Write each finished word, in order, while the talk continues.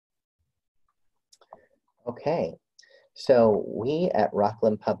Okay, so we at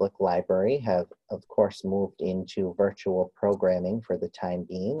Rockland Public Library have, of course, moved into virtual programming for the time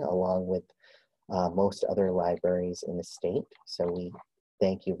being, along with most other libraries in the state. So we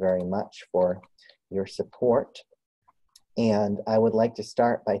thank you very much for your support. And I would like to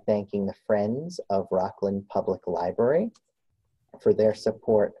start by thanking the Friends of Rockland Public Library for their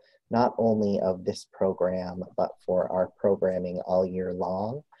support, not only of this program, but for our programming all year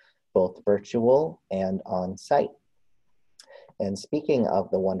long, both virtual and on site. And speaking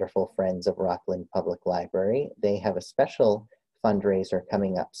of the wonderful Friends of Rockland Public Library, they have a special fundraiser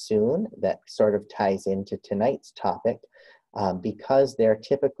coming up soon that sort of ties into tonight's topic. Because their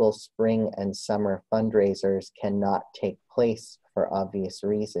typical spring and summer fundraisers cannot take place for obvious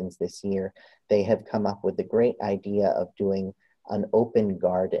reasons this year, they have come up with the great idea of doing an open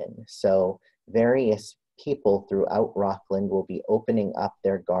garden. So various people throughout Rockland will be opening up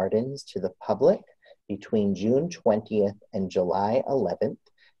their gardens to the public between June 20th and July 11th.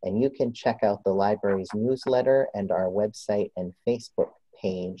 And you can check out the library's newsletter and our website and Facebook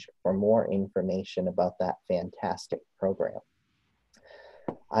page for more information about that fantastic program.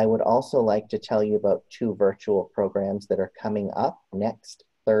 I would also like to tell you about two virtual programs that are coming up. Next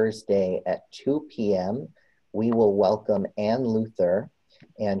Thursday at 2 p.m., we will welcome Ann Luther,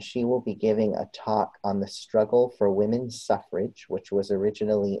 and she will be giving a talk on the struggle for women's suffrage, which was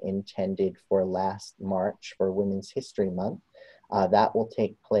originally intended for last March for Women's History Month. That will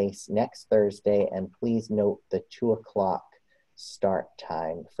take place next Thursday, and please note the 2 o'clock start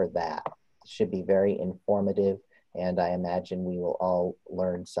time for that. It should be very informative, and I imagine we will all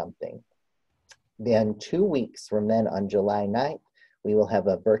learn something. Then 2 weeks from then, on July 9th, we will have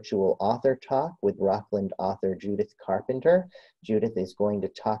a virtual author talk with Rockland author Judith Carpenter. Judith is going to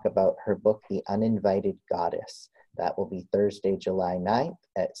talk about her book, The Uninvited Goddess. That will be Thursday, July 9th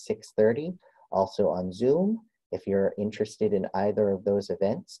at 6:30, also on Zoom. If you're interested in either of those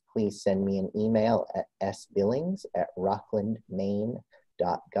events, please send me an email at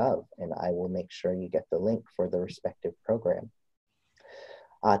sbillings@rocklandmaine.gov, and I will make sure you get the link for the respective program.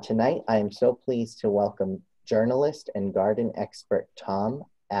 Tonight, I am so pleased to welcome journalist and garden expert Tom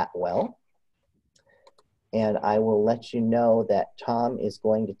Atwell. And I will let you know that Tom is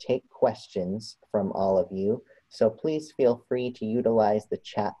going to take questions from all of you. So please feel free to utilize the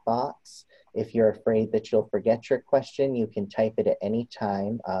chat box. If you're afraid that you'll forget your question, you can type it at any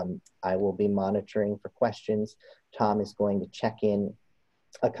time. I will be monitoring for questions. Tom is going to check in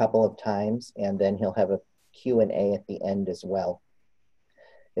a couple of times, and then he'll have a Q&A at the end as well.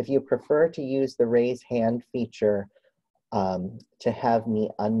 If you prefer to use the raise hand feature to have me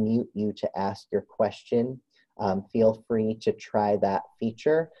unmute you to ask your question, feel free to try that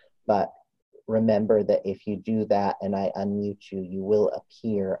feature, but remember that if you do that and I unmute you, you will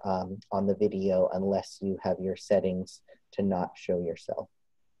appear on the video unless you have your settings to not show yourself.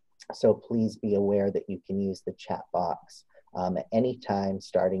 So please be aware that you can use the chat box at any time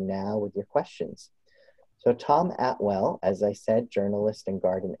starting now with your questions. So Tom Atwell, as I said, journalist and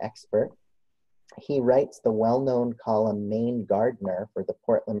garden expert. He writes the well-known column Maine Gardener for the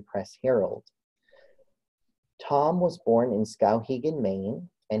Portland Press Herald. Tom was born in Skowhegan,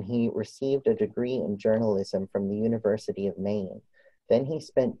 Maine, and he received a degree in journalism from the University of Maine. Then he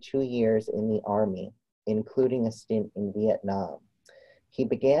spent 2 years in the Army, including a stint in Vietnam. He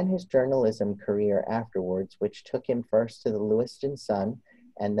began his journalism career afterwards, which took him first to the Lewiston Sun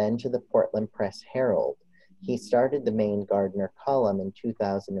and then to the Portland Press Herald. He started the Maine Gardener column in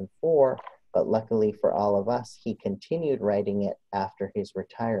 2004, but luckily for all of us, he continued writing it after his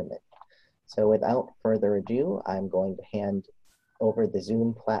retirement. So without further ado, I'm going to hand over the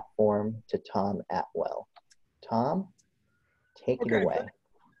Zoom platform to Tom Atwell. Tom, take it away.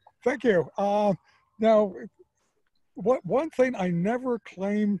 Thank you. Now, one thing I never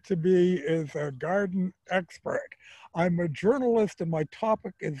claimed to be is a garden expert. I'm a journalist and my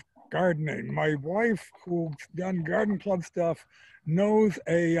topic is gardening. My wife, who's done garden club stuff, knows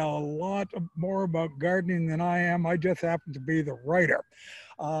a lot more about gardening than I am. I just happen to be the writer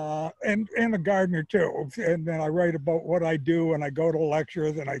and a gardener too. And then I write about what I do and I go to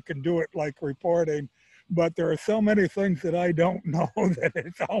lectures and I can do it like reporting. But there are so many things that I don't know that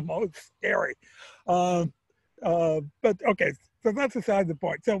it's almost scary. But okay, so that's beside the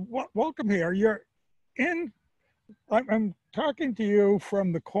point. So welcome here. You're in, I'm talking to you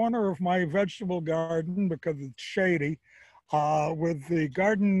from the corner of my vegetable garden because it's shady, with the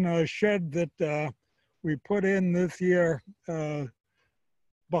garden shed that we put in this year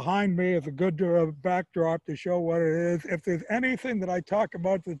behind me as a good backdrop to show what it is. If there's anything that I talk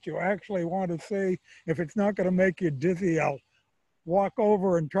about that you actually want to see, if it's not going to make you dizzy, I'll walk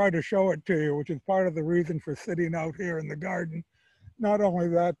over and try to show it to you, which is part of the reason for sitting out here in the garden. Not only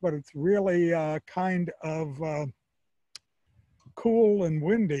that, but it's really kind of cool and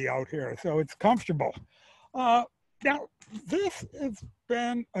windy out here, so it's comfortable. Now, this has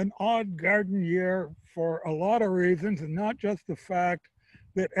been an odd garden year for a lot of reasons, and not just the fact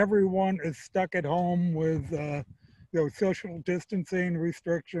that everyone is stuck at home with social distancing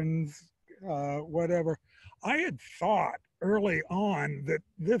restrictions, whatever. I had thought early on that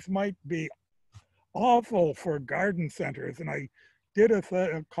this might be awful for garden centers, and I did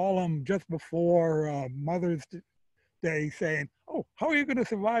a column just before Mother's Day saying, "Oh, how are you going to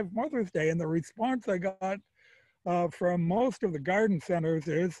survive Mother's Day?" And the response I got from most of the garden centers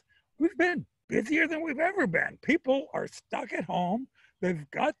is, "We've been busier than we've ever been. People are stuck at home. They've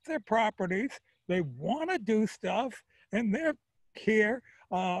got their properties. They want to do stuff, and they're here."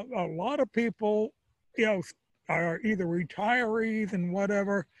 A lot of people, are either retirees and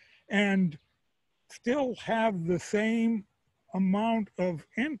whatever, and still have the same amount of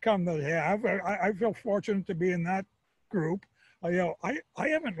income they have. I feel fortunate to be in that group. I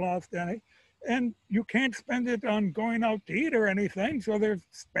haven't lost any, and you can't spend it on going out to eat or anything. So they're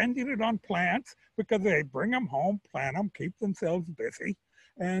spending it on plants because they bring them home, plant them, keep themselves busy,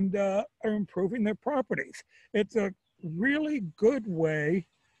 and are improving their properties. It's a really good way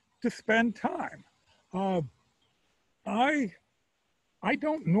to spend time. I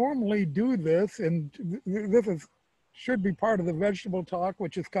don't normally do this, and this should be part of the vegetable talk,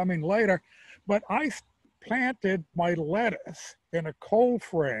 which is coming later, but I planted my lettuce in a cold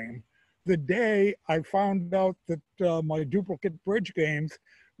frame the day I found out that my duplicate bridge games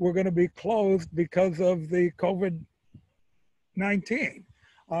were going to be closed because of the COVID-19.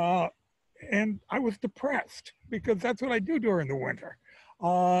 And I was depressed because that's what I do during the winter.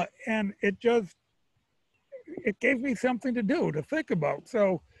 And it gave me something to do, to think about.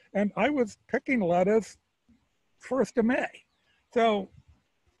 So, and I was picking lettuce 1st of May. So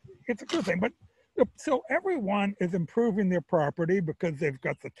it's a good thing. But so everyone is improving their property because they've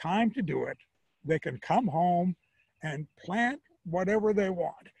got the time to do it. They can come home and plant whatever they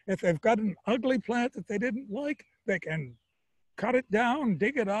want. If they've got an ugly plant that they didn't like, they can cut it down,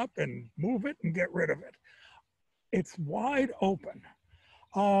 dig it up, and move it and get rid of it. It's wide open.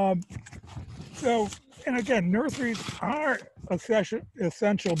 So, and again, nurseries are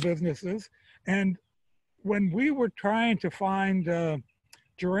essential businesses. And when we were trying to find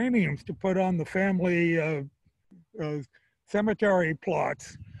geraniums to put on the family cemetery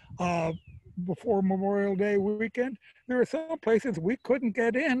plots before Memorial Day weekend, there were some places we couldn't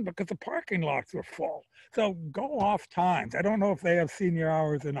get in because the parking lots were full. So go off times. I don't know if they have senior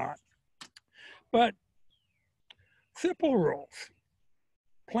hours or not. But simple rules.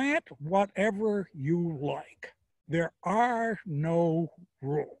 Plant whatever you like. There are no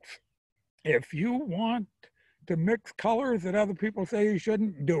rules. If you want to mix colors that other people say you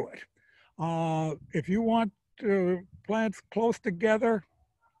shouldn't, do it. If you want plants close together,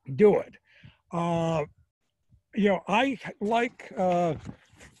 do it. I like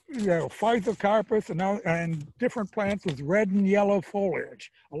phytocarpus and different plants with red and yellow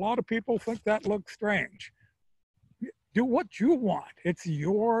foliage. A lot of people think that looks strange. Do what you want. It's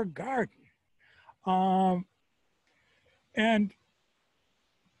your garden. And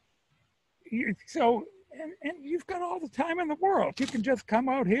you've got all the time in the world. You can just come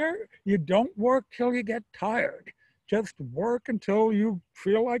out here. You don't work till you get tired. Just work until you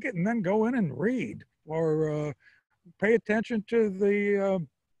feel like it, and then go in and read or pay attention to the,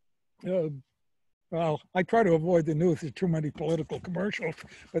 well, I try to avoid the news. There's too many political commercials,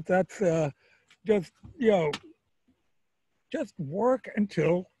 but that's just work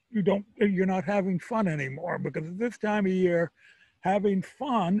until you're not having fun anymore, because at this time of year, having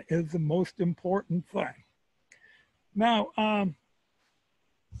fun is the most important thing. Now,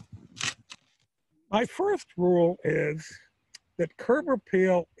 my first rule is that curb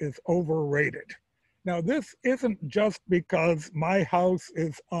appeal is overrated. Now, this isn't just because my house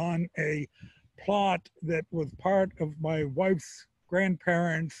is on a plot that was part of my wife's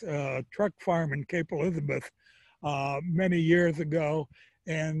grandparents' truck farm in Cape Elizabeth many years ago.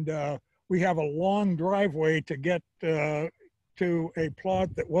 And we have a long driveway to get to a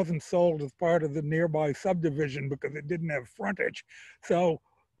plot that wasn't sold as part of the nearby subdivision because it didn't have frontage. So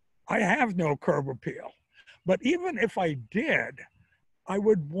I have no curb appeal. But even if I did, I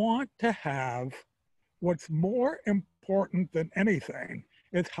would want to have, what's more important than anything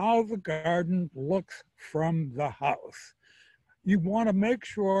is how the garden looks from the house. You want to make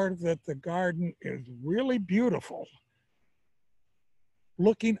sure that the garden is really beautiful,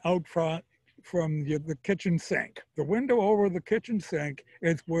 looking out front, from the kitchen sink. The window over the kitchen sink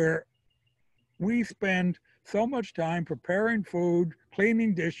is where we spend so much time preparing food,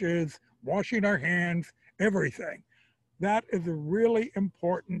 cleaning dishes, washing our hands, everything. That is a really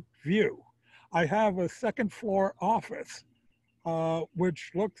important view. I have a second floor office,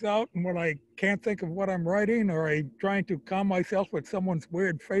 which looks out, and when I can't think of what I'm writing or I'm trying to calm myself with someone's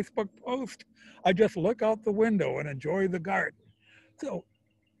weird Facebook post, I just look out the window and enjoy the garden. So,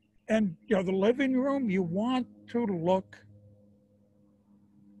 and the living room, you want to look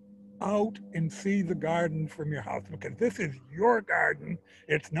out and see the garden from your house, because this is your garden.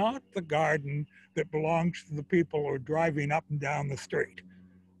 It's not the garden that belongs to the people who are driving up and down the street.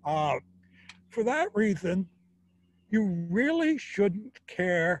 For that reason, you really shouldn't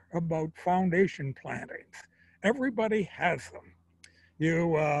care about foundation plantings. Everybody has them.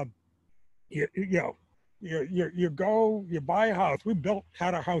 You go, you buy a house. We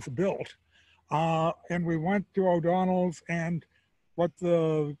had a house built, and we went to O'Donnell's, and what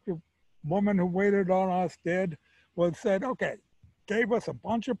the woman who waited on us did was said, okay, gave us a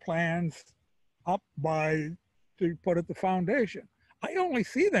bunch of plans up to put at the foundation. I only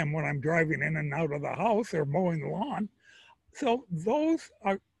see them when I'm driving in and out of the house or mowing the lawn. So those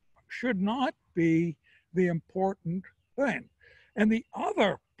should not be the important thing. And the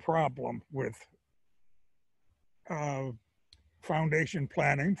other problem with foundation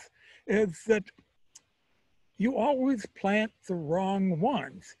plantings is that you always plant the wrong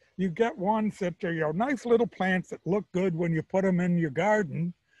ones. You get ones that are nice little plants that look good when you put them in your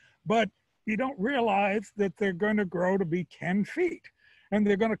garden, but you don't realize that they're going to grow to be 10 feet and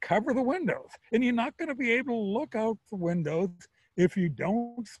they're going to cover the windows. And you're not going to be able to look out the windows if you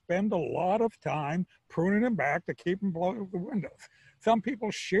don't spend a lot of time pruning them back to keep them below the windows. Some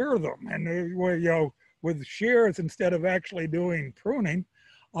people shear them, and with shears instead of actually doing pruning,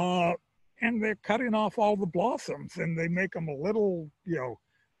 and they're cutting off all the blossoms, and they make them a little,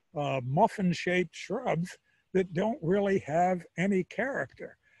 muffin-shaped shrubs that don't really have any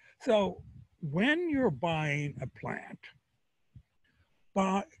character. So when you're buying a plant,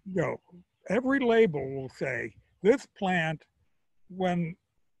 every label will say this plant, when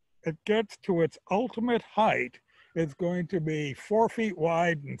it gets to its ultimate height, is going to be 4 feet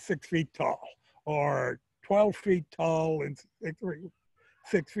wide and 6 feet tall, or 12 feet tall and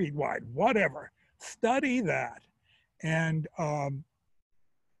 6 feet wide, whatever. Study that. And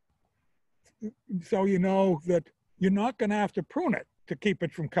so you know that you're not going to have to prune it to keep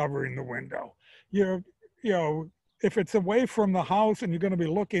it from covering the window. If it's away from the house and you're going to be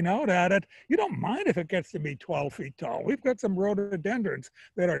looking out at it, you don't mind if it gets to be 12 feet tall. We've got some rhododendrons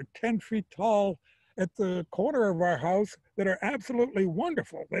that are 10 feet tall at the corner of our house that are absolutely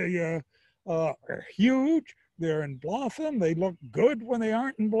wonderful. They are huge. They're in blossom. They look good when they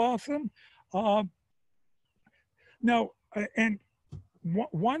aren't in blossom. Now, and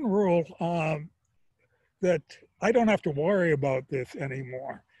one rule that I don't have to worry about this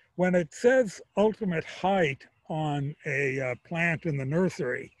anymore. When it says ultimate height on a plant in the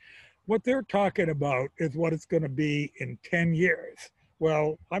nursery, what they're talking about is what it's going to be in 10 years.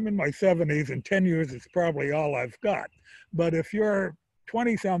 Well, I'm in my 70s, and 10 years is probably all I've got. But if you're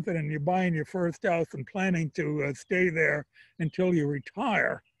 20-something and you're buying your first house and planning to stay there until you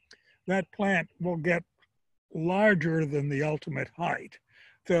retire, that plant will get larger than the ultimate height.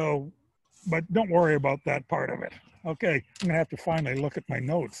 So, but don't worry about that part of it. Okay, I'm gonna have to finally look at my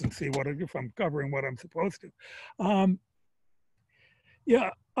notes and see if I'm covering what I'm supposed to.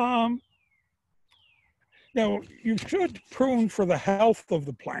 Now, you should prune for the health of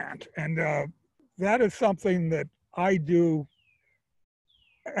the plant, and that is something that I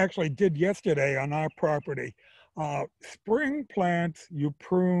actually did yesterday on our property. Spring plants, you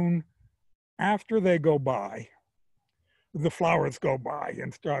prune after they go by, the flowers go by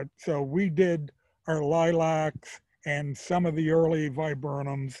and start. So we did our lilacs and some of the early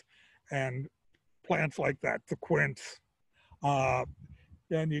viburnums and plants like that, the quince. And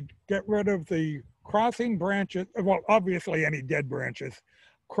you get rid of the crossing branches, well, obviously any dead branches,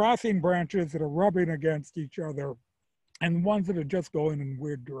 crossing branches that are rubbing against each other, and ones that are just going in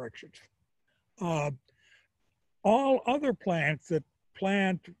weird directions. All other plants that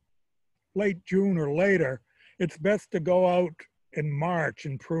plant late June or later, it's best to go out in March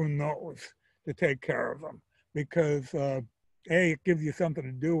and prune those to take care of them, because A, it gives you something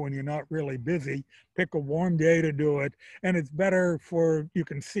to do when you're not really busy. Pick a warm day to do it. And it's better you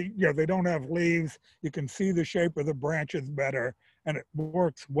can see, they don't have leaves. You can see the shape of the branches better, and it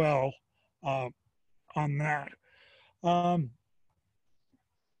works well on that.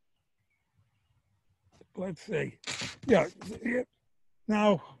 Let's see.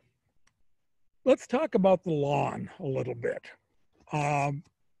 Now, let's talk about the lawn a little bit. Um,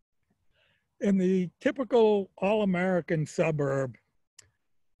 in the typical all-American suburb,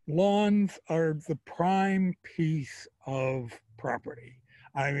 lawns are the prime piece of property.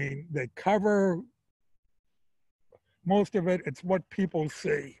 I mean, they cover most of it. It's what people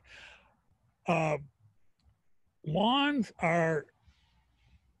see. Uh, Lawns are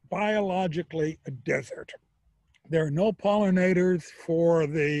biologically a desert. There are no pollinators for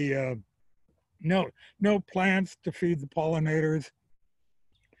the no plants to feed the pollinators.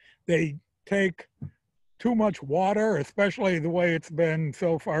 They take too much water, especially the way it's been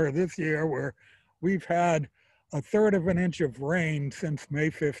so far this year, where we've had a third of an inch of rain since May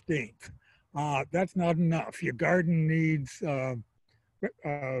 15th. That's not enough. Your garden needs,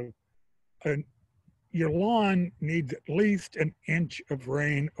 your lawn needs at least an inch of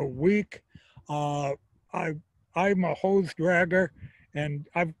rain a week. Uh, I, I'm a hose dragger, and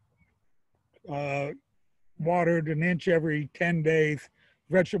I've watered an inch every 10 days,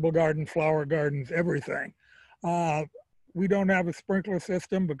 vegetable garden, flower gardens, everything. Uh, we don't have a sprinkler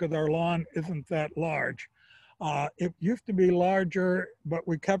system because our lawn isn't that large. It used to be larger, but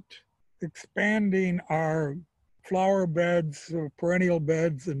we kept expanding our flower beds, perennial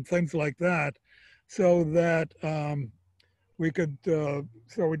beds, and things like that, so that we could,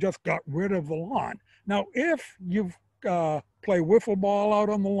 so we just got rid of the lawn. Now, if you play wiffle ball out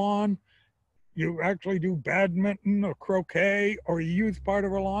on the lawn, you actually do badminton or croquet, or you use part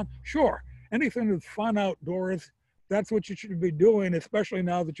of a lawn, sure, anything that's fun outdoors, that's what you should be doing, especially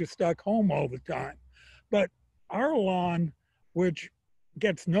now that you're stuck home all the time. But our lawn, which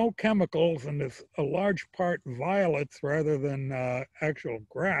gets no chemicals and is a large part violets rather than actual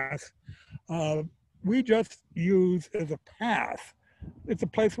grass, uh, we just use as a path. It's a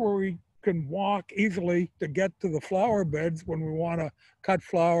place where we can walk easily to get to the flower beds when we want to cut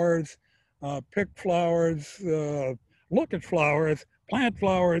flowers, pick flowers, look at flowers, plant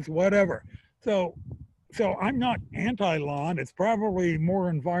flowers, whatever. So, so I'm not anti-lawn. It's probably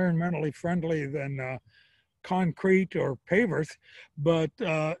more environmentally friendly than concrete or pavers, but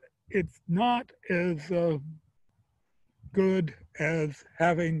it's not as good as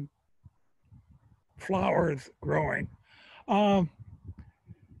having flowers growing. Um,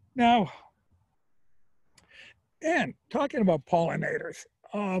 Now, and talking about pollinators,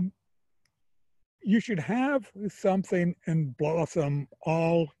 you should have something in blossom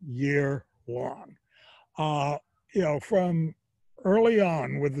all year long. Uh, you know, from early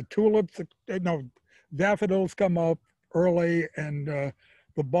on with the tulips, daffodils come up early and the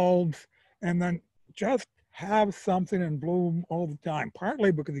bulbs, and then just have something in bloom all the time,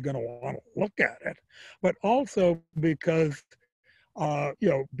 partly because you're going to want to look at it, but also because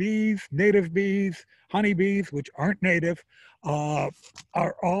bees, native bees, honeybees, which aren't native,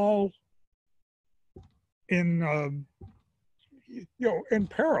 are all in in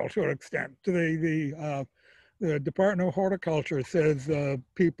peril to an extent. The Department of Horticulture says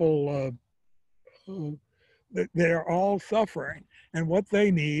people they're all suffering, and what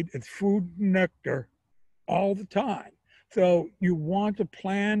they need is food and nectar all the time. So you want to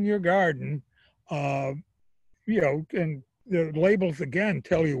plan your garden, uh, and the labels again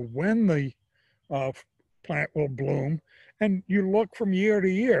tell you when the uh, plant will bloom, and you look from year to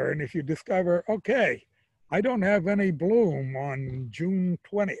year. And if you discover, okay, I don't have any bloom on June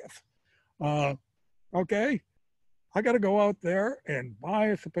 20th, okay, I got to go out there and buy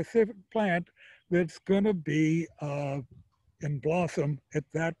a specific plant that's going to be in blossom at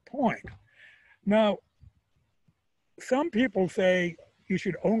that point. Now, some people say you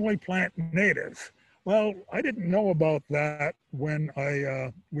should only plant natives. Well, I didn't know about that when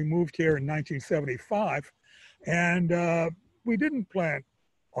we moved here in 1975, and we didn't plant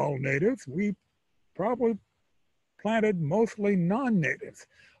all natives. We probably planted mostly non-natives.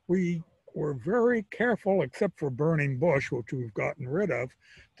 We were very careful, except for burning bush, which we've gotten rid of,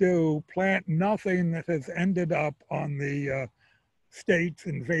 to plant nothing that has ended up on the state's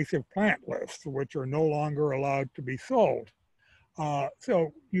invasive plant list, which are no longer allowed to be sold.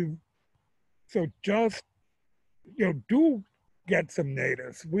 So just do get some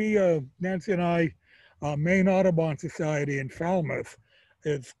natives. We Nancy and I, Maine Audubon Society in Falmouth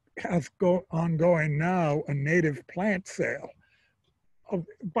has ongoing now a native plant sale.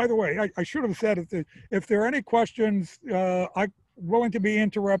 By the way, I should have said if there are any questions, I'm willing to be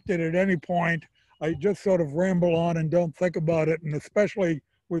interrupted at any point. I just sort of ramble on and don't think about it, and especially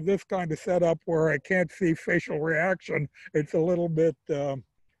with this kind of setup where I can't see facial reaction, it's a little bit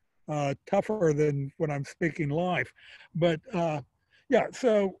tougher than when I'm speaking live. But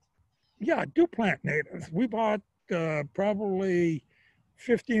do plant natives. We bought probably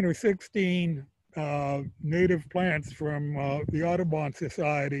 15 or 16 native plants from the Audubon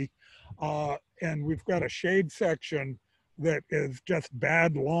Society, and we've got a shade section that is just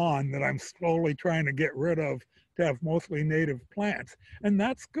bad lawn that I'm slowly trying to get rid of to have mostly native plants, and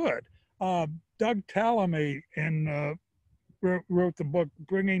that's good. Doug Tallamy wrote the book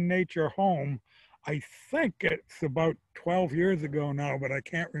Bringing Nature Home. I think it's about 12 years ago now, but I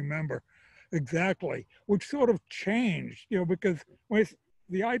can't remember exactly, which sort of changed, because with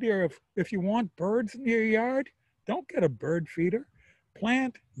the idea of if you want birds in your yard, don't get a bird feeder.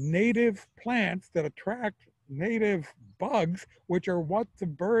 Plant native plants that attract native bugs, which are what the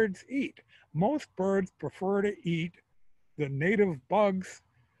birds eat. Most birds prefer to eat the native bugs,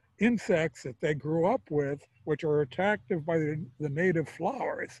 insects that they grew up with, which are attractive by the native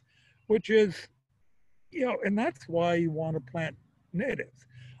flowers, which is, and that's why you want to plant natives.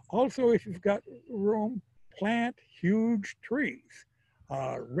 Also, if you've got room, plant huge trees,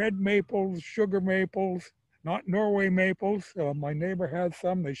 red maples, sugar maples, not Norway maples. My neighbor has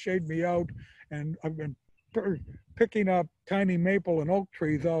some, they shade me out, and I've been picking up tiny maple and oak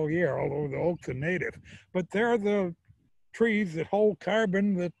trees all year, although the oaks are native. But they're the trees that hold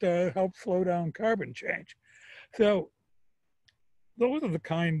carbon that help slow down carbon change. So those are the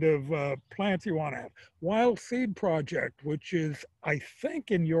kind of plants you want to have. Wild Seed Project, which is, I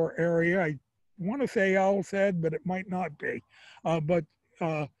think, in your area. I want to say Owl's Head, but it might not be. But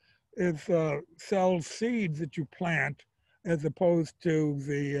it sells seeds that you plant as opposed to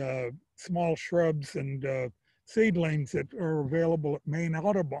the small shrubs and seedlings that are available at Maine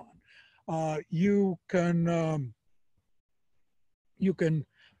Audubon. You can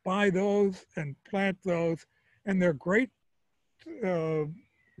buy those and plant those, and they're great. You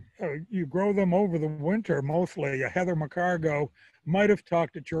grow them over the winter mostly. Heather McCargo might have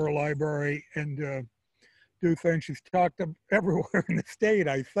talked at your library and do things. She's talked everywhere in the state,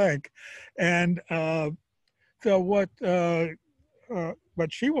 I think. And but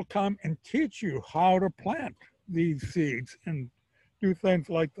she will come and teach you how to plant these seeds and do things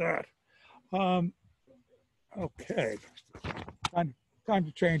like that. Okay, time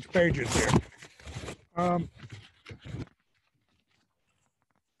to change pages here.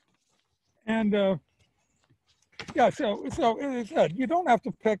 Yeah, so as I said, you don't have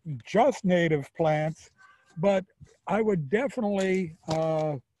to pick just native plants, but I would definitely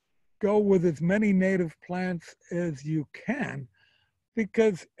go with as many native plants as you can,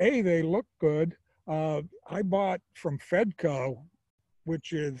 because A, they look good. I bought from Fedco,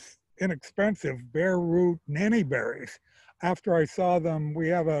 which is inexpensive, bare root nanny berries. After I saw them, we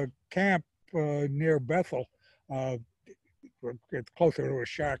have a camp near Bethel. It's closer to a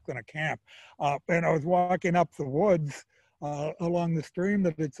shack than a camp. And I was walking up the woods along the stream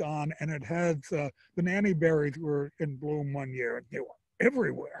that it's on, and it had the nanny berries were in bloom one year, and they were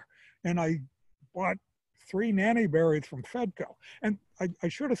everywhere. And I bought 3 nanny berries from Fedco. And I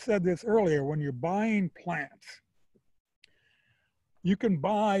should have said this earlier, when you're buying plants, you can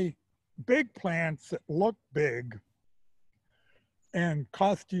buy big plants that look big and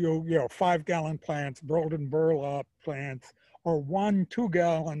cost you, 5-gallon plants, Broden burlap plants, or 1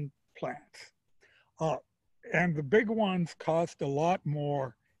 2-gallon plants. And the big ones cost a lot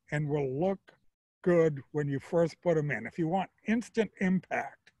more and will look good when you first put them in. If you want instant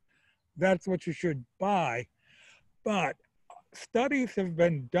impact, that's what you should buy. But studies have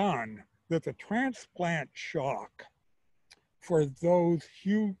been done that the transplant shock for those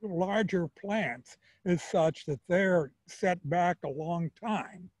huge, larger plants is such that they're set back a long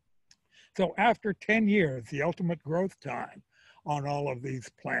time. So after 10 years, the ultimate growth time on all of these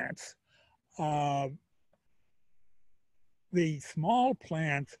plants, the small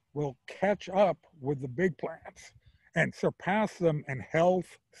plants will catch up with the big plants and surpass them in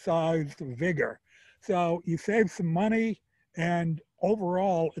health, size, vigor. So you save some money, and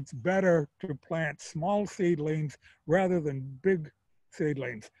overall, it's better to plant small seedlings rather than big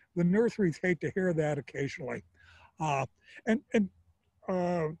seedlings. The nurseries hate to hear that occasionally.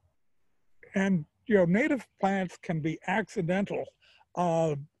 Native plants can be accidental.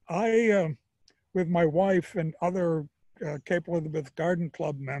 I, with my wife and other Cape Elizabeth Garden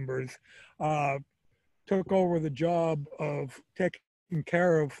Club members, took over the job of taking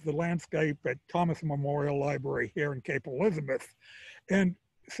care of the landscape at Thomas Memorial Library here in Cape Elizabeth. And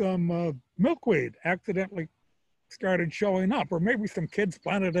some milkweed accidentally started showing up, or maybe some kids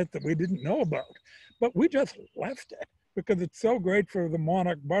planted it that we didn't know about. But we just left it because it's so great for the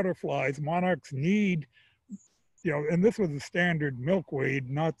monarch butterflies. Monarchs need, and this was the standard milkweed,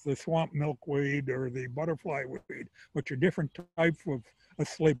 not the swamp milkweed or the butterfly weed, which are different types of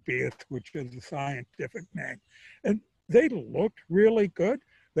Asclepias, which is a scientific name. And they looked really good.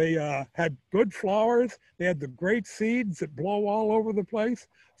 They had good flowers. They had the great seeds that blow all over the place.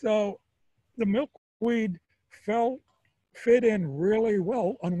 So the milkweed fit in really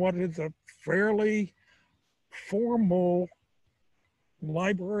well on what is a fairly formal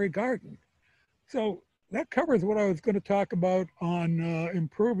library garden. So that covers what I was going to talk about on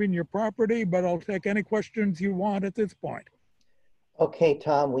improving your property, but I'll take any questions you want at this point. Okay,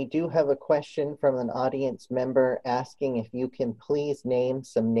 Tom, we do have a question from an audience member asking if you can please name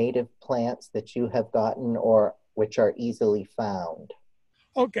some native plants that you have gotten or which are easily found.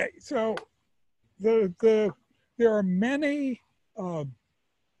 Okay, so there are many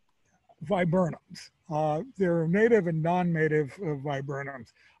viburnums. There are native and non-native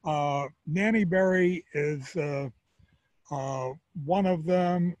viburnums. Nannyberry is one of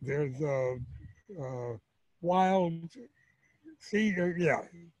them. There's wild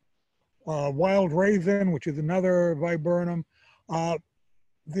wild raisin, which is another viburnum.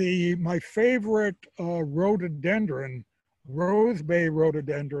 My favorite rhododendron, Rose Bay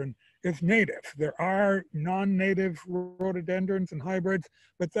rhododendron, is native. There are non-native rhododendrons and hybrids,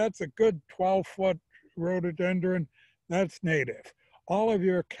 but that's a good 12-foot rhododendron. That's native. All of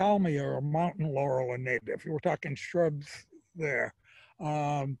your kalmia or mountain laurel are native. We're talking shrubs there.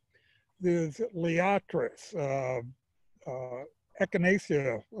 There's liatris,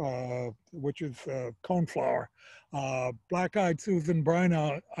 echinacea, which is coneflower, black-eyed Susan,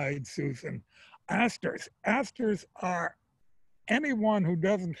 brown-eyed Susan, asters. Asters are anyone who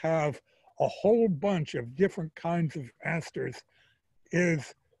doesn't have a whole bunch of different kinds of asters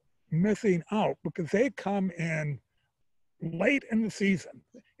is missing out, because they come in late in the season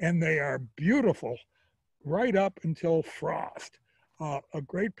and they are beautiful right up until frost. A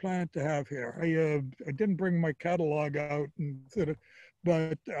great plant to have here. I didn't bring my catalog out,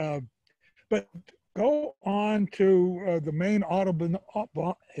 but go on to the Maine Audubon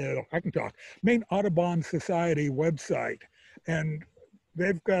Society website, and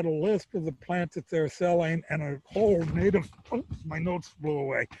they've got a list of the plants that they're selling and a whole native. Oh, my notes blew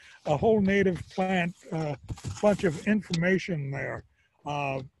away. A whole native plant bunch of information there.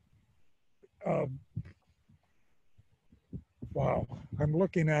 Wow, I'm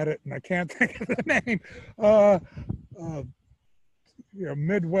looking at it and I can't think of the name.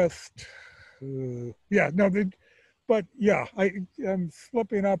 Midwest. But yeah, I'm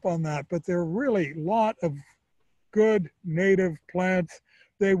slipping up on that. But there are really a lot of good native plants.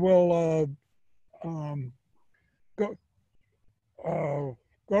 They will go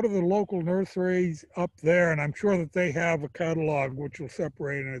to the local nurseries up there, and I'm sure that they have a catalog which will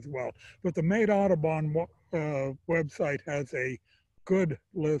separate it as well. But the Maine Audubon website has a good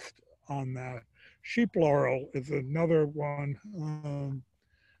list on that. Sheep laurel is another one.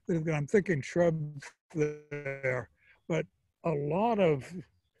 I'm thinking shrubs there, but a lot of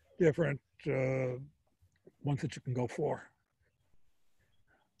different ones that you can go for.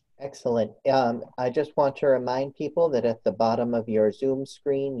 Excellent. I just want to remind people that at the bottom of your Zoom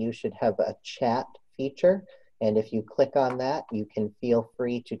screen, you should have a chat feature. And if you click on that, you can feel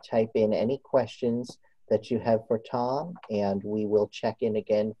free to type in any questions that you have for Tom, and we will check in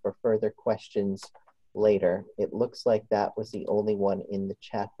again for further questions later. It looks like that was the only one in the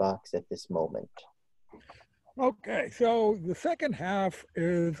chat box at this moment. Okay, so the second half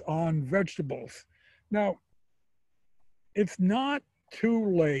is on vegetables. Now, it's not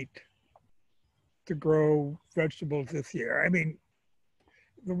too late to grow vegetables this year. I mean,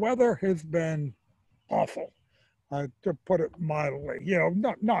 the weather has been awful, to put it mildly.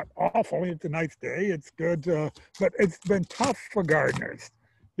 Not awful. It's a nice day. It's good, but it's been tough for gardeners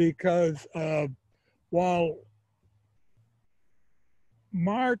because while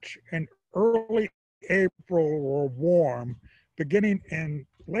March and early April were warm, beginning in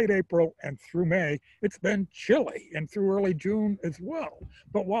late April and through May, it's been chilly, and through early June as well.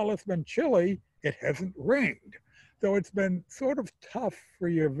 But while it's been chilly, it hasn't rained. So it's been sort of tough for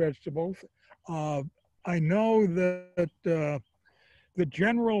your vegetables. I know that the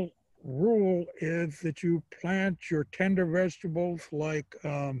general rule is that you plant your tender vegetables like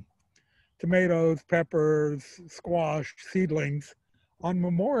tomatoes, peppers, squash, seedlings on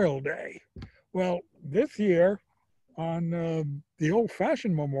Memorial Day. Well, this year, on the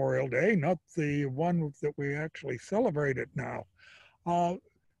old-fashioned Memorial Day, not the one that we actually celebrate it now,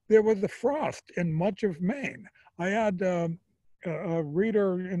 there was a frost in much of Maine. I had a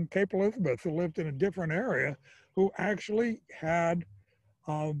reader in Cape Elizabeth who lived in a different area who actually had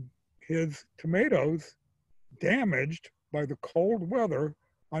his tomatoes damaged by the cold weather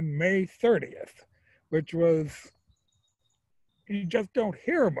on May 30th, which was, you just don't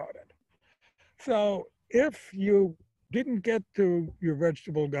hear about it. So if you didn't get to your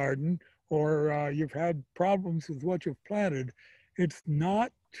vegetable garden, or you've had problems with what you've planted, it's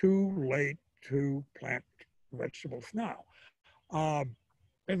not too late to plant vegetables now. Um,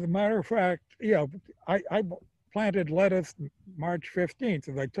 as a matter of fact, I planted lettuce March 15th,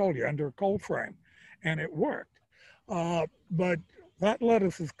 as I told you, under a cold frame, and it worked. But that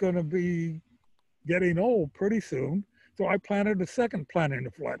lettuce is going to be getting old pretty soon. So I planted a second planting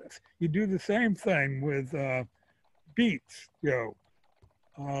of lettuce. You do the same thing with beets,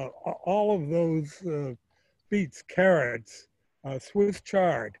 all of those beets, carrots, Swiss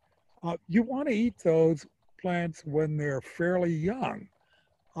chard. You want to eat those plants when they're fairly young.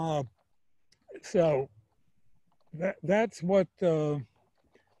 Uh, so that's what, so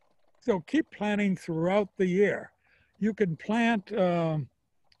keep planting throughout the year. You can plant,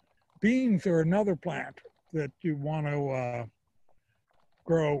 beans are another plant that you want to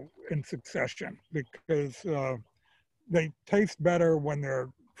grow in succession because they taste better when they're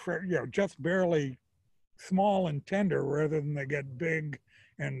just barely small and tender rather than they get big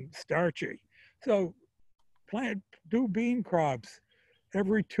and starchy. So do bean crops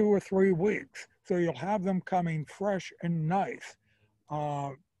every 2 or 3 weeks. So you'll have them coming fresh and nice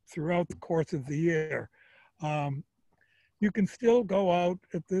throughout the course of the year. Um, you can still go out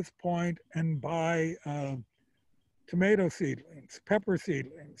at this point and buy tomato seedlings, pepper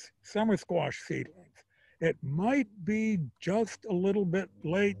seedlings, summer squash seedlings. It might be just a little bit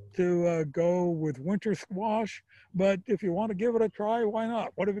late to go with winter squash, but if you want to give it a try, why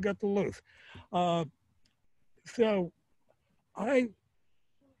not? What have you got to lose? So I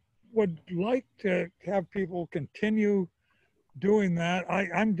would like to have people continue doing that.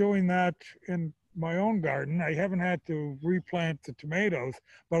 I'm doing that in my own garden. I haven't had to replant the tomatoes,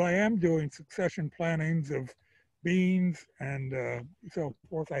 but I am doing succession plantings of beans and so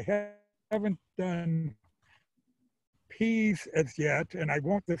forth. I haven't done peas as yet, and I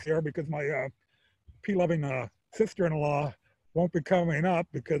won't this year because my pea-loving sister-in-law won't be coming up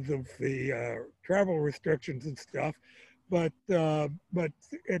because of the travel restrictions and stuff. But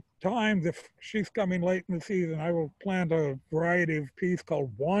at times, if she's coming late in the season, I will plant a variety of peas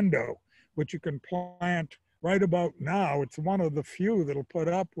called Wando, which you can plant right about now. It's one of the few that'll put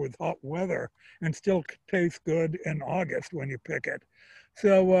up with hot weather and still taste good in August when you pick it.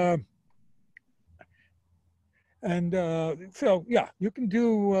 So, so yeah, you can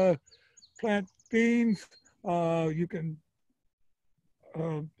do plant beans. You can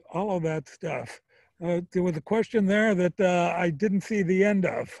all of that stuff. There was a question there that I didn't see the end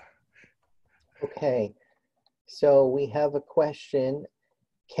of. Okay, so we have a question.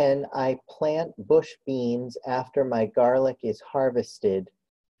 Can I plant bush beans after my garlic is harvested?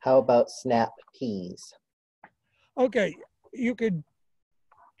 How about snap peas? Okay, you could,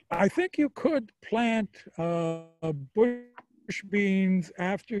 I think you could plant bush beans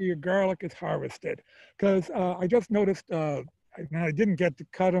after your garlic is harvested, because I just noticed, I didn't get to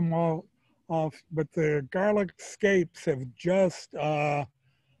cut them all off, but the garlic scapes have just come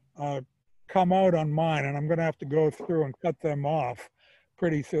out on mine, and I'm going to have to go through and cut them off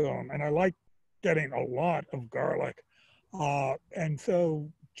pretty soon. And I like getting a lot of garlic. And so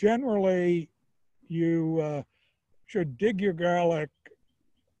generally, you should dig your garlic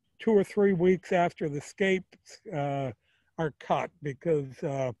 2 or 3 weeks after the scapes are cut, because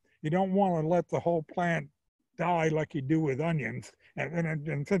you don't want to let the whole plant die like you do with onions.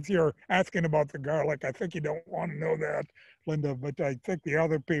 And since you're asking about the garlic, I think you don't want to know that, Linda, but I think the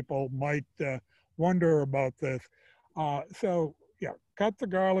other people might wonder about this. So yeah, cut the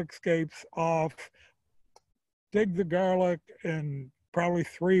garlic scapes off, dig the garlic in probably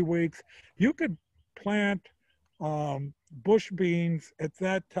 3 weeks. You could plant bush beans at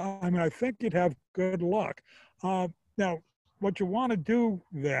that time, and I think you'd have good luck. Now, what you want to do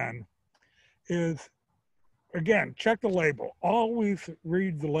then is, again, check the label. Always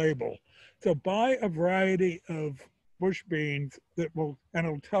read the label. So buy a variety of bush beans that will, and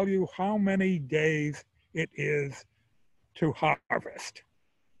it'll tell you how many days it is to harvest.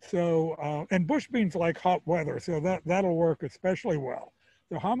 So, and bush beans like hot weather, so that'll work especially well.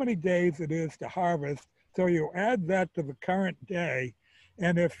 So how many days it is to harvest, so you add that to the current day,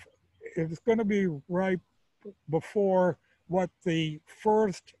 and if it's going to be ripe before what the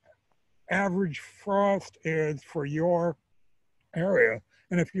first average frost is for your area,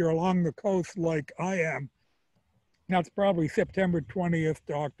 and if you're along the coast like I am, that's probably September 20th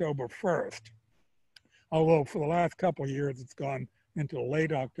to October 1st. Although for the last couple of years, it's gone into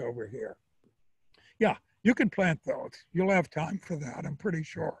late October here. Yeah, you can plant those. You'll have time for that, I'm pretty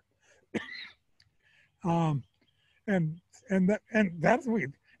sure. And that's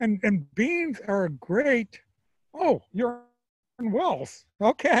weed. And beans are a great Oh, you're in Wells.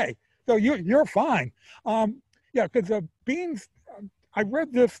 Okay, so you're fine. Yeah, because beans. I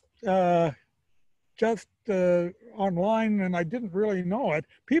read this just online, and I didn't really know it.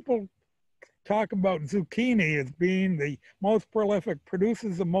 People talk about zucchini as being the most prolific,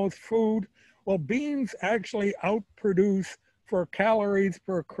 produces the most food. Well, beans actually outproduce for calories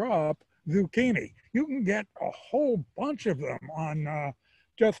per crop zucchini. You can get a whole bunch of them on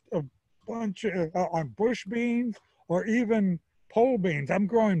just a bunch on bush beans or even pole beans. I'm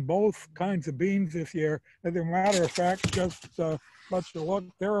growing both kinds of beans this year. As a matter of fact, just let you look.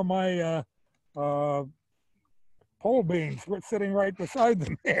 There are my uh, pole beans. We're sitting right beside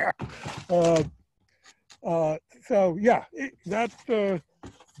them there. Uh, uh, so yeah, that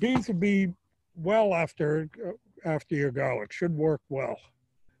beans would be well after your garlic. Should work well.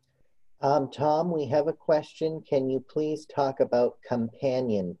 Tom, we have a question. Can you please talk about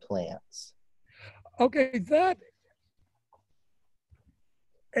companion plants? Okay, that,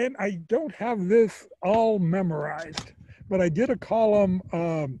 and I don't have this all memorized, but I did a column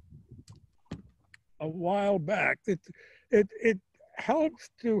a while back. It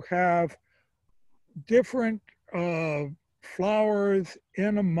helps to have different uh, flowers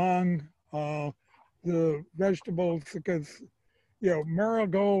in among the vegetables because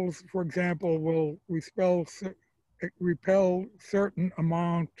marigolds, for example, will repel certain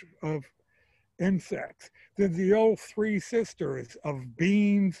amount of insects. There's the old three sisters of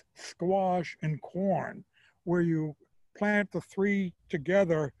beans, squash, and corn, where you plant the three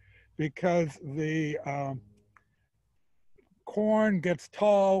together because the corn gets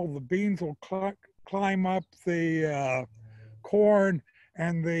tall, the beans will climb up the corn,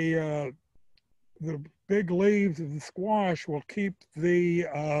 and the big leaves of the squash will keep the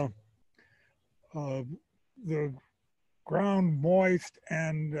ground moist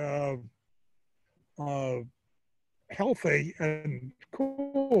and uh, healthy and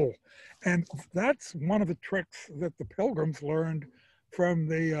cool. And that's one of the tricks that the Pilgrims learned from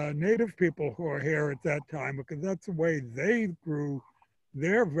the native people who are here at that time, because that's the way they grew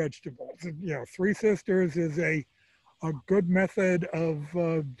their vegetables. Three Sisters is a good method of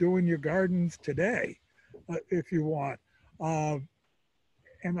doing your gardens today, if you want.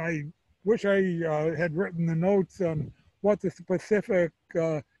 And I wish I had written the notes on what the specific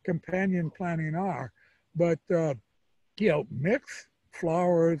companion planting are, but mix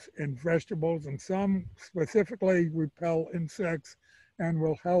flowers and vegetables, and some specifically repel insects and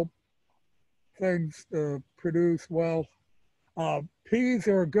will help things produce well. Peas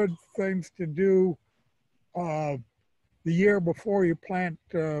are good things to do the year before you plant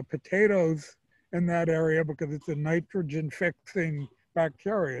potatoes in that area because it's a nitrogen fixing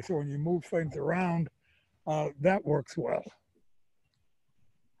bacteria. So when you move things around, that works well.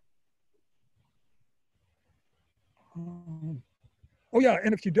 Oh yeah,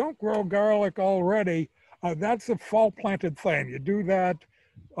 and if you don't grow garlic already, that's a fall planted thing. You do that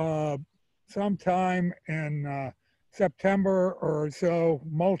sometime in September or so,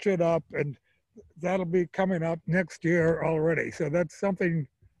 mulch it up, and that'll be coming up next year already. So that's something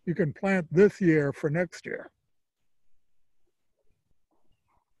you can plant this year for next year.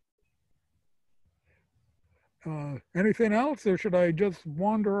 Anything else, or should I just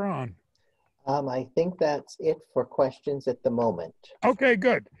wander on? I think that's it for questions at the moment. Okay,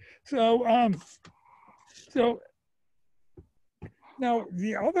 good. So now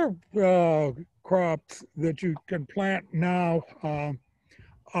the other crops that you can plant now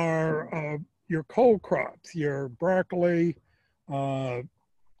are your cold crops, your broccoli,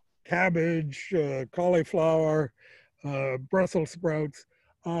 cabbage, cauliflower, Brussels sprouts.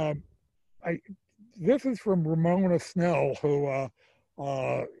 This is from Ramona Snell, who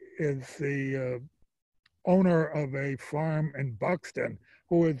is the owner of a farm in Buxton,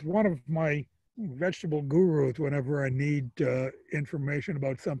 who is one of my vegetable gurus whenever I need information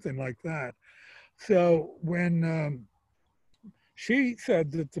about something like that. So when she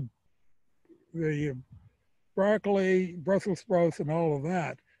said that the broccoli, Brussels sprouts, and all of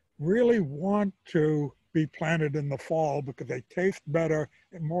that really want to be planted in the fall because they taste better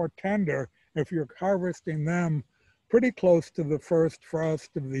and more tender if you're harvesting them pretty close to the first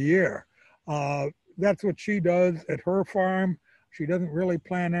frost of the year. That's what she does at her farm. She doesn't really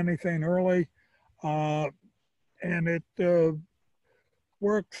plant anything early, and it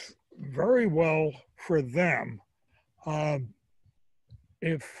works very well for them.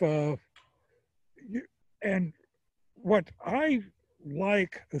 If and what I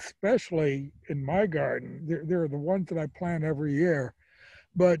like, especially in my garden, they're the ones that I plant every year,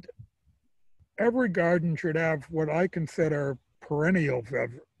 but every garden should have what I consider perennial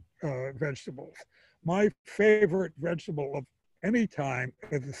vegetables. my favorite vegetable of any time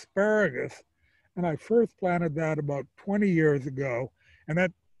is asparagus. And I first planted that about 20 years ago. And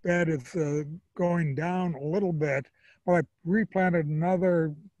that bed is going down a little bit. But I replanted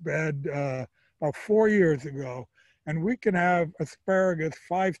another bed about 4 years ago. And we can have asparagus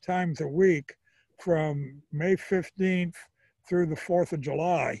 5 times a week from May 15th through the 4th of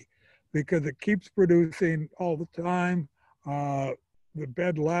July because it keeps producing all the time. The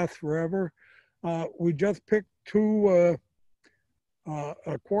bed lasts forever. We just picked a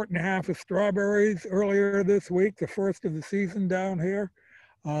quart and a half of strawberries earlier this week, the first of the season down here,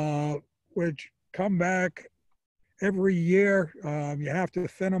 which come back every year. You have to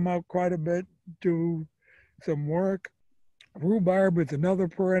thin them out quite a bit, do some work. Rhubarb is another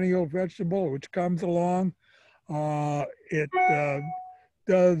perennial vegetable which comes along. It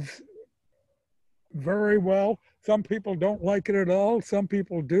does very well. Some people don't like it at all. Some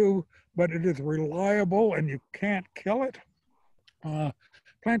people do, but it is reliable and you can't kill it.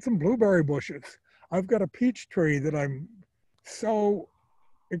 Plant some blueberry bushes. I've got a peach tree that I'm so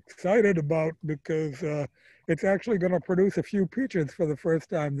excited about because it's actually going to produce a few peaches for the first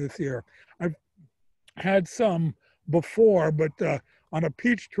time this year. I've had some before, but on a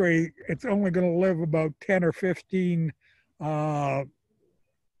peach tree, it's only going to live about 10 or 15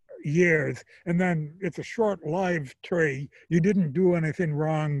 years. And then it's a short live tree. You didn't do anything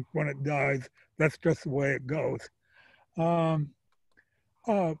wrong when it dies. That's just the way it goes. My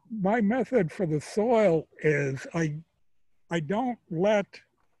method for the soil is I don't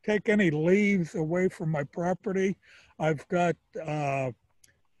take any leaves away from my property. I've got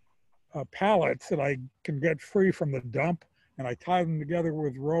pallets that I can get free from the dump, and I tie them together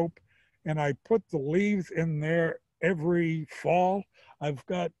with rope, and I put the leaves in there every fall. I've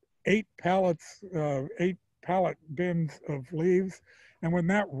got 8 pallet bins of leaves, and when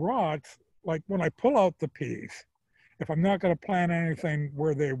that rots, like when I pull out the peas, if I'm not going to plant anything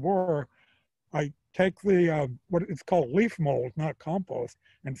where they were, I take the what it's called leaf mold, not compost,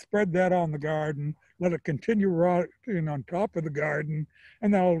 and spread that on the garden, let it continue rotting on top of the garden,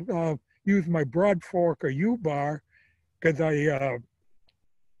 and I'll use my broad fork or U-bar because I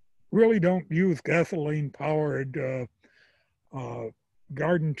really don't use gasoline-powered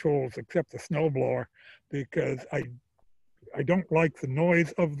garden tools except the snowblower because I don't like the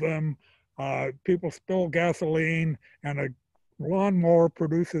noise of them. People spill gasoline, and a lawnmower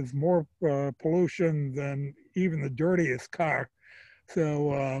produces more pollution than even the dirtiest car.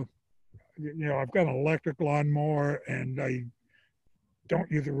 So, I've got an electric lawnmower, and I don't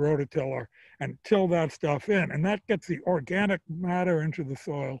use a rototiller and till that stuff in. And that gets the organic matter into the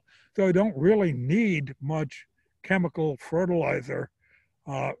soil. So I don't really need much chemical fertilizer.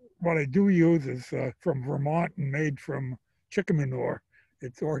 What I do use is from Vermont and made from chicken manure.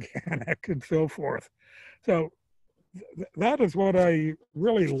 It's organic and so forth. So that is what I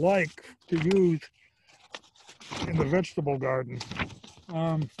really like to use in the vegetable garden.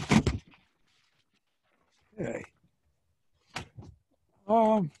 Okay.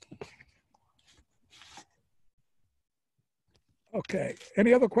 Okay.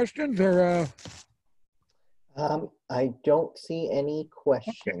 Any other questions or? I don't see any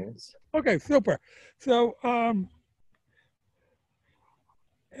questions. Okay, super. So, oh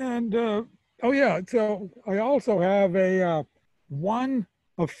yeah, so I also have a one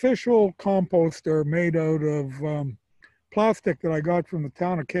official composter made out of plastic that I got from the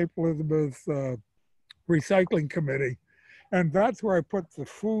town of Cape Elizabeth recycling committee. And that's where I put the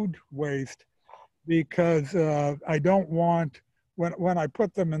food waste because I don't want, when I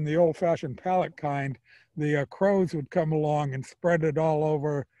put them in the old-fashioned pallet kind, the crows would come along and spread it all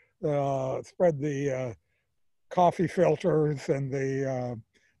over, spread the coffee filters and the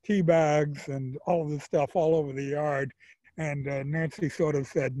tea bags and all of this stuff all over the yard. And Nancy sort of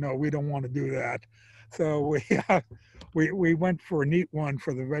said, no, we don't want to do that. So we went for a neat one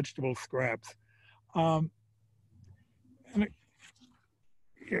for the vegetable scraps.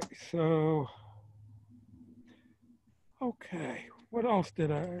 So, okay, what else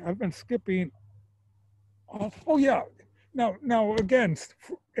did I've been skipping. Oh yeah, now again,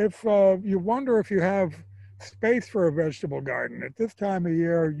 if you wonder if you have space for a vegetable garden, at this time of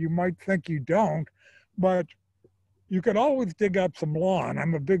year, you might think you don't, but you could always dig up some lawn.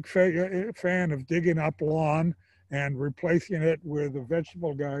 I'm a big fan of digging up lawn and replacing it with a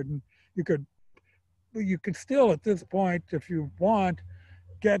vegetable garden. You could still at this point, if you want,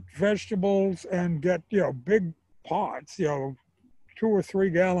 get vegetables and get, big pots, 2 or 3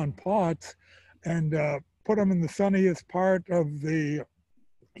 gallon pots, and put them in the sunniest part of the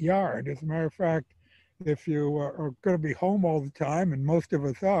yard. As a matter of fact, if you are going to be home all the time, and most of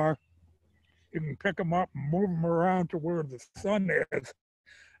us are, You can pick them up and move them around to where the sun is,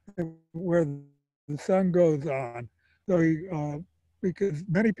 where the sun goes on. So, because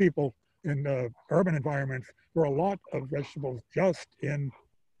many people in urban environments grow a lot of vegetables just in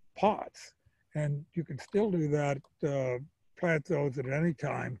pots, and you can still do that, plant those at any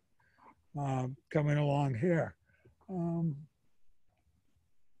time coming along here. Um,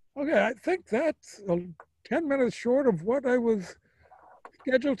 okay, I think that's 10 minutes short of what I was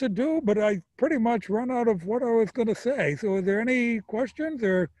scheduled to do, but I pretty much run out of what I was going to say. So is there any questions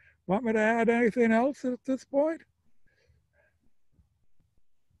or want me to add anything else at this point?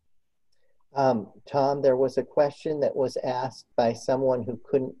 Tom, there was a question that was asked by someone who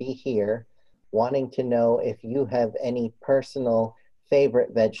couldn't be here, wanting to know if you have any personal favorite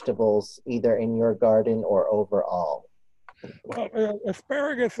vegetables, either in your garden or overall. Well,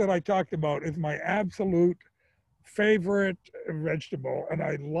 asparagus that I talked about is my absolute favorite vegetable, and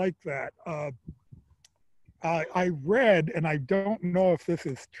I like that. I read, and I don't know if this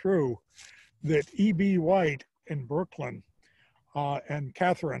is true, that E.B. White in Brooklyn and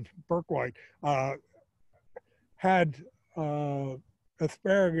Catherine Burke-White had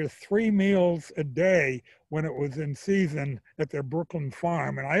asparagus 3 meals a day when it was in season at their Brooklyn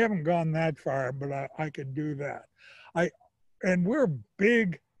farm. And I haven't gone that far, but I could do that. And we're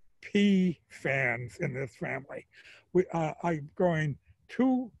big pea fans in this family. I'm growing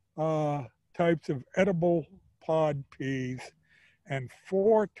 2 types of edible pod peas and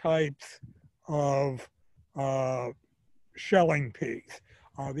 4 types of shelling peas.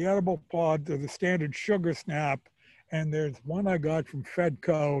 The edible pods are the standard sugar snap, and there's one I got from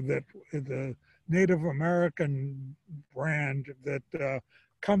Fedco that is a Native American brand that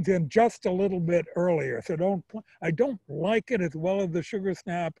comes in just a little bit earlier. So I don't like it as well as the sugar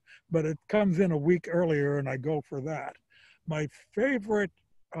snap, but it comes in a week earlier and I go for that. My favorite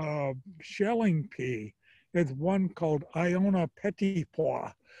shelling pea is one called Iona Petit Pois,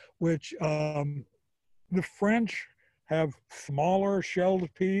 which the French have smaller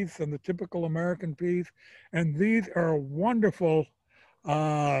shelled peas than the typical American peas. And these are wonderful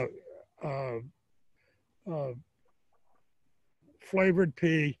flavored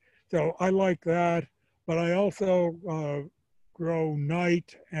pea. So I like that. But I also grow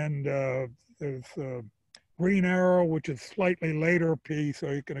night, and there's green arrow, which is slightly later pea, so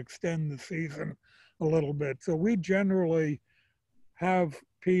you can extend the season a little bit. So we generally have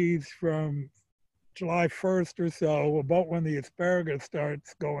peas from July 1st or so, about when the asparagus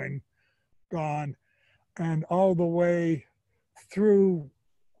starts gone, and all the way through,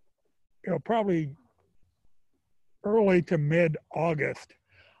 probably early to mid-August.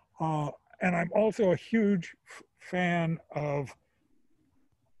 And I'm also a huge fan of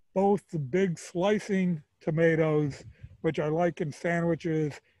both the big slicing tomatoes, which I like in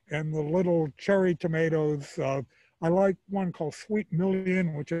sandwiches, and the little cherry tomatoes. I like one called Sweet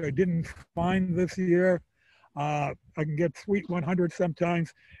Million, which I didn't find this year. I can get Sweet 100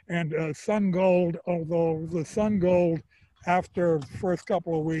 sometimes, and Sun Gold, although the Sun Gold after the first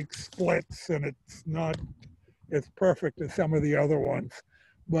couple of weeks splits and it's not as perfect as some of the other ones.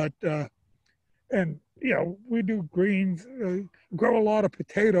 But, and we do greens, grow a lot of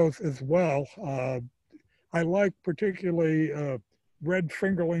potatoes as well. I like particularly red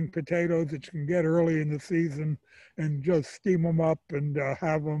fingerling potatoes that you can get early in the season and just steam them up and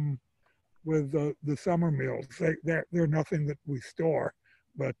have them with the summer meals. They're nothing that we store,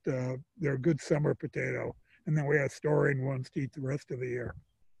 but they're a good summer potato. And then we have storing ones to eat the rest of the year.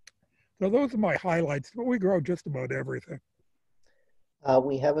 So those are my highlights, but we grow just about everything.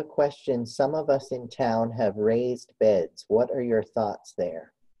 We have a question. Some of us in town have raised beds. What are your thoughts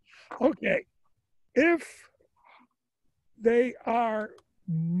there? Okay, if they are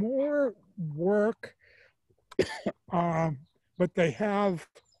more work, but they have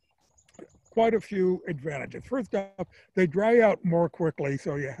quite a few advantages. First off, they dry out more quickly,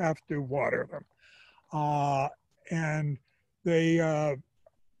 so you have to water them. And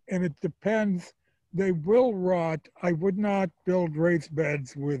it depends. They will rot. I would not build raised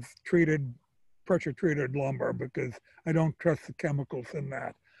beds with pressure treated lumber because I don't trust the chemicals in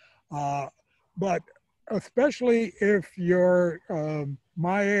that. But especially if you're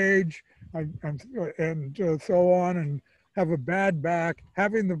my age and so on, and have a bad back,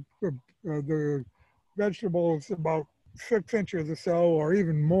 having the vegetables about 6 inches or so, or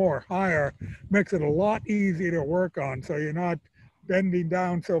even more higher, makes it a lot easier to work on. So you're not bending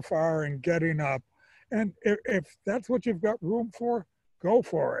down so far and getting up. And if that's what you've got room for, go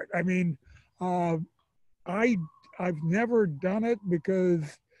for it. I mean, I've never done it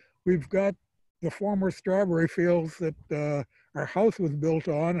because we've got the former strawberry fields that our house was built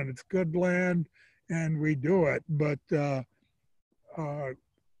on, and it's good land, and we do it. But uh,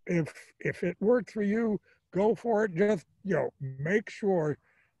 if it works for you, go for it. Just make sure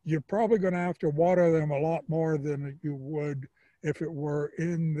you're probably going to have to water them a lot more than you would if it were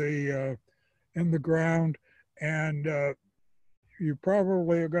in the ground, and you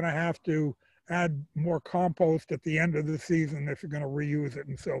probably are going to have to add more compost at the end of the season if you're going to reuse it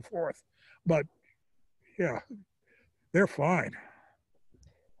and so forth. But yeah, they're fine.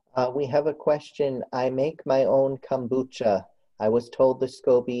 We have a question. I make my own kombucha. I was told the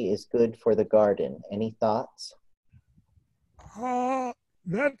SCOBY is good for the garden. Any thoughts?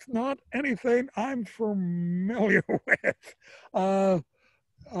 That's not anything I'm familiar with. Uh,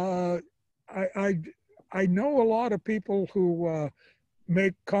 uh, I, I I know a lot of people who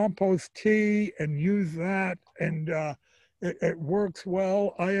make compost tea and use that, and it works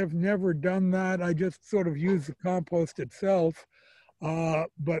well. I have never done that. I just sort of use the compost itself,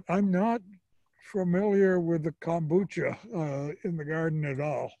 but I'm not familiar with the kombucha in the garden at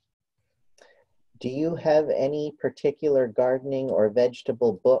all. Do you have any particular gardening or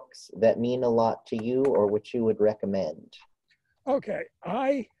vegetable books that mean a lot to you or which you would recommend? Okay,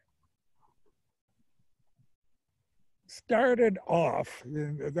 I started off,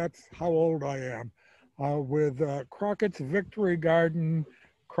 and that's how old I am, with Crockett's Victory Garden,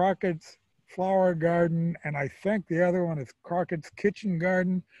 Crockett's Flower Garden, and I think the other one is Crockett's Kitchen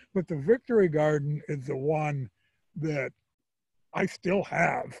Garden. But the Victory Garden is the one that I still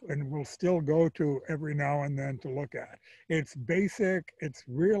have and will still go to every now and then to look at. It's basic, it's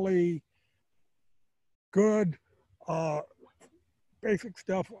really good, basic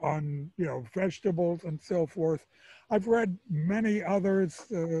stuff on vegetables and so forth. I've read many others.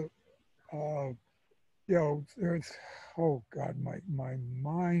 There's oh God, my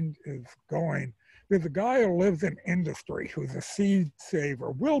mind is going. There's a guy who lives in industry who's a seed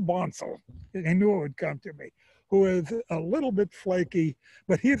saver, Will Bonsall. I knew it would come to me. Who is a little bit flaky,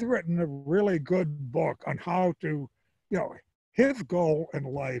 but he's written a really good book on how to, his goal in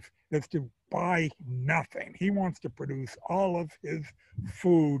life is to buy nothing. He wants to produce all of his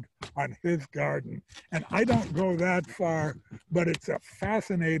food on his garden. And I don't go that far, but it's a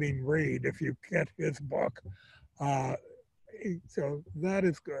fascinating read if you get his book. Uh, so that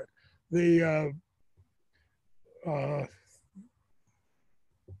is good. The, oh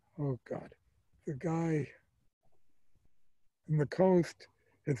God, the guy in the coast,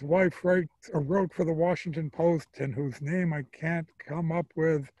 his wife wrote for the Washington Post, and whose name I can't come up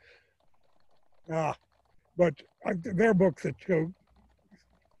with. But their books are too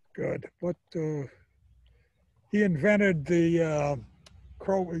good. But he invented the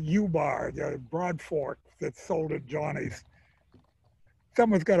U-Bar, the broad fork that's sold at Johnny's.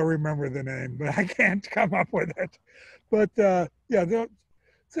 Someone's got to remember the name, but I can't come up with it. But those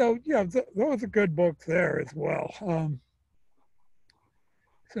are good books there as well.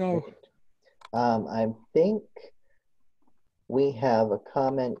 I think we have a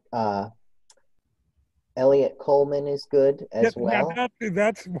comment. Elliot Coleman is good as well. Yeah,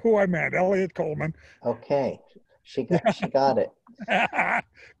 that's who I meant, Elliot Coleman. Okay, she got it.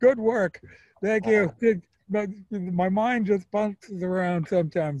 Good work. Thank you. But my mind just bounces around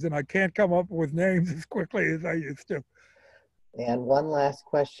sometimes, and I can't come up with names as quickly as I used to. And one last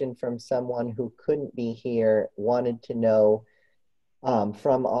question from someone who couldn't be here, wanted to know,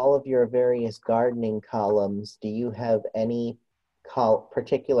 from all of your various gardening columns, do you have any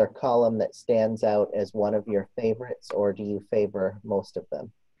particular column that stands out as one of your favorites, or do you favor most of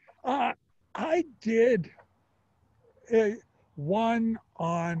them? I did one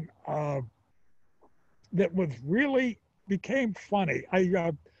on that was really became funny.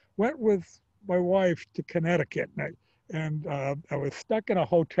 I went with my wife to Connecticut, and I was stuck in a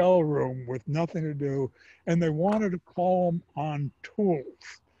hotel room with nothing to do, and they wanted a column on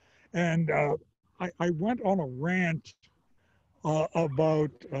tools. And I went on a rant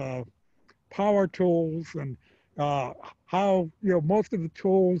about power tools and how most of the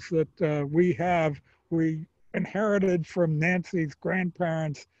tools that we inherited from Nancy's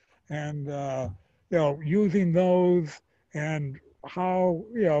grandparents, and using those, and how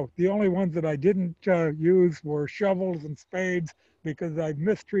the only ones that I didn't use were shovels and spades, because I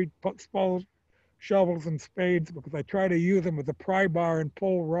mistreat shovels and spades because I try to use them with a pry bar and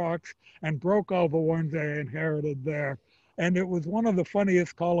pull rocks, and broke all the ones I inherited there. And it was one of the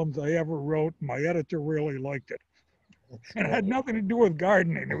funniest columns I ever wrote. My editor really liked it. And it had nothing to do with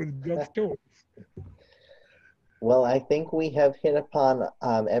gardening. It was just tools. Well, I think we have hit upon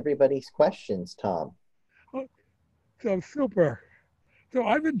everybody's questions, Tom. So super. So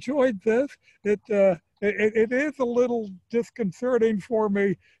I've enjoyed this. It is a little disconcerting for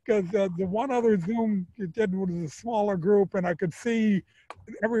me because the one other Zoom you did was a smaller group, and I could see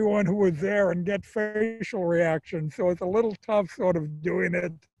everyone who was there and get facial reactions. So it's a little tough sort of doing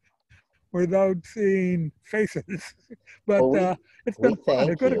it without seeing faces. But Well, it's we been fun, a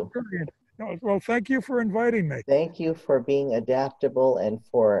thank good you. experience. No, well, thank you for inviting me. Thank you for being adaptable and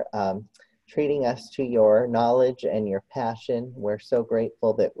for treating us to your knowledge and your passion. We're so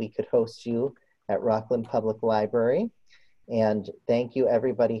grateful that we could host you at Rockland Public Library. And thank you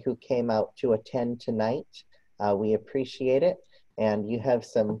everybody who came out to attend tonight. We appreciate it. And you have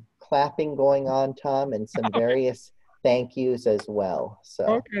some clapping going on, Tom, and some various thank yous as well. So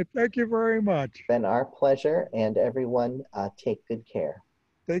Okay, thank you very much. it's been our pleasure, and everyone take good care.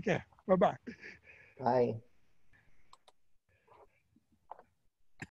 Take care. Bye-bye. Bye.